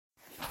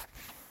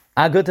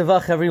Good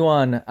Tavach,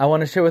 everyone. I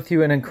want to share with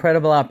you an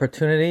incredible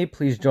opportunity.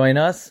 Please join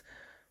us.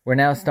 We're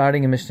now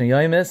starting in Mishnah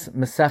Yomis,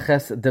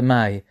 Mesaches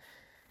Demai.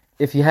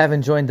 If you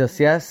haven't joined us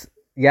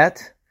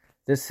yet,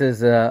 this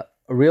is a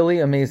really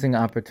amazing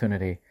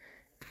opportunity.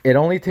 It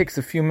only takes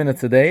a few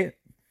minutes a day.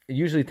 It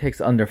usually takes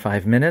under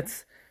 5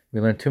 minutes. We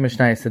learn 2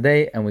 Mishnayos a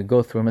day, and we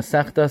go through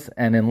Masechtas,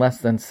 and in less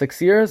than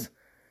 6 years,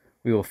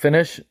 we will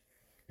finish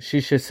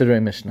Shisha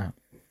Sidrei Mishnah.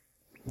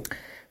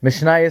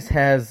 Mishnayos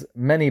has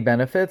many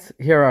benefits.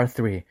 Here are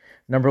 3.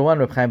 Number 1,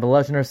 Reb Chaim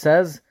Volozhiner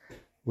says,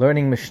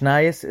 learning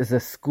Mishnayos is a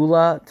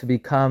skula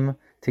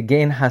to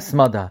gain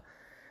hasmada.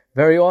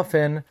 Very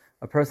often,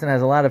 a person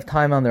has a lot of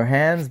time on their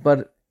hands,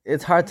 but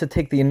it's hard to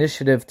take the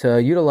initiative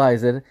to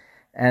utilize it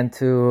and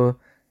to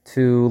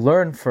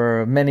learn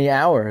for many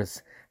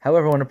hours.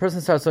 However, when a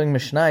person starts learning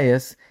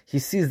Mishnayos, he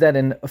sees that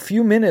in a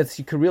few minutes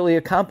you could really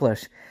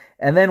accomplish.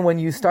 And then when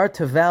you start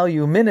to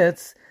value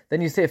minutes, then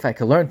you say, if I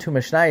could learn 2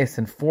 Mishnayos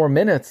in 4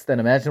 minutes, then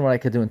imagine what I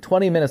could do in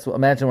 20 minutes,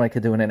 imagine what I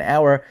could do in an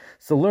hour.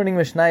 So learning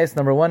Mishnayos,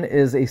 number 1,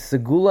 is a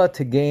segula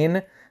to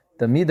gain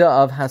the midah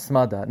of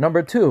hasmada.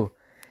 Number 2,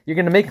 you're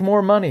going to make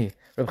more money.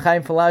 Reb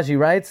Chaim Falaji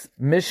writes,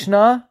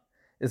 Mishnah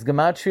is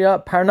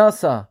gematria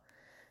parnasa.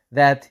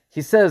 That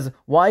he says,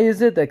 why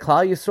is it that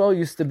Klal Yisrael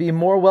used to be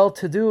more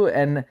well-to-do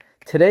and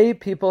today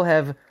people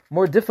have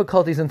more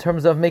difficulties in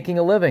terms of making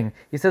a living?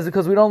 He says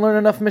because we don't learn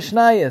enough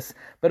Mishnayos.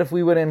 But if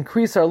we would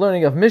increase our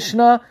learning of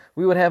Mishnah,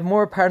 we would have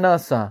more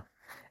Parnasa.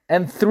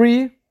 And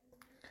 3,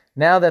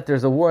 now that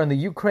there's a war in the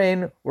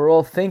Ukraine, we're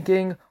all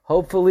thinking,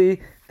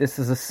 hopefully, this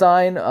is a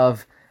sign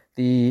of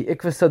the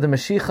Ikvasa de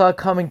Mashiach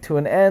coming to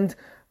an end.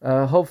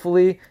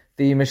 Hopefully,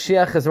 the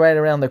Mashiach is right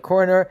around the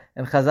corner,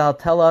 and Chazal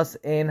tell us,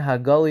 Ein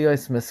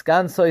hagalios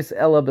miskansois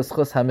ela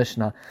b'schus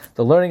ha-Mishnah.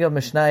 The learning of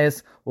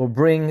Mishnayos will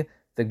bring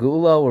the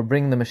Geula, will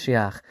bring the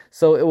Mashiach.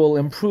 So it will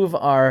improve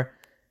our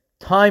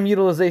time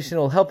utilization.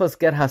 It will help us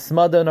get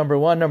Hasmada, number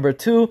 1. Number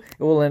 2,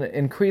 it will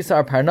increase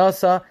our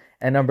Parnasa.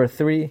 And number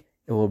 3,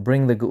 it will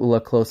bring the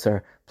Geula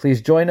closer.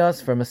 Please join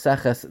us for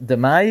Mesaches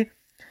Demai.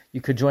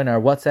 You could join our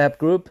WhatsApp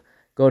group.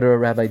 Go to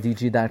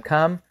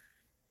rabbidg.com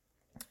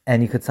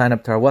and you could sign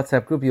up to our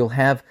WhatsApp group. You'll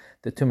have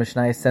the 2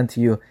 Mishnayos sent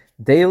to you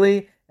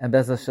daily. And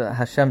Be'ez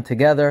Hashem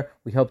together,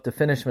 we hope to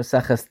finish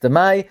Mesaches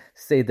Demai,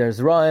 Seder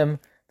Zra'im,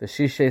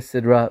 V'Shishe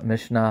Sidra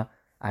Mishnah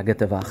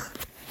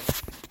Agatavach.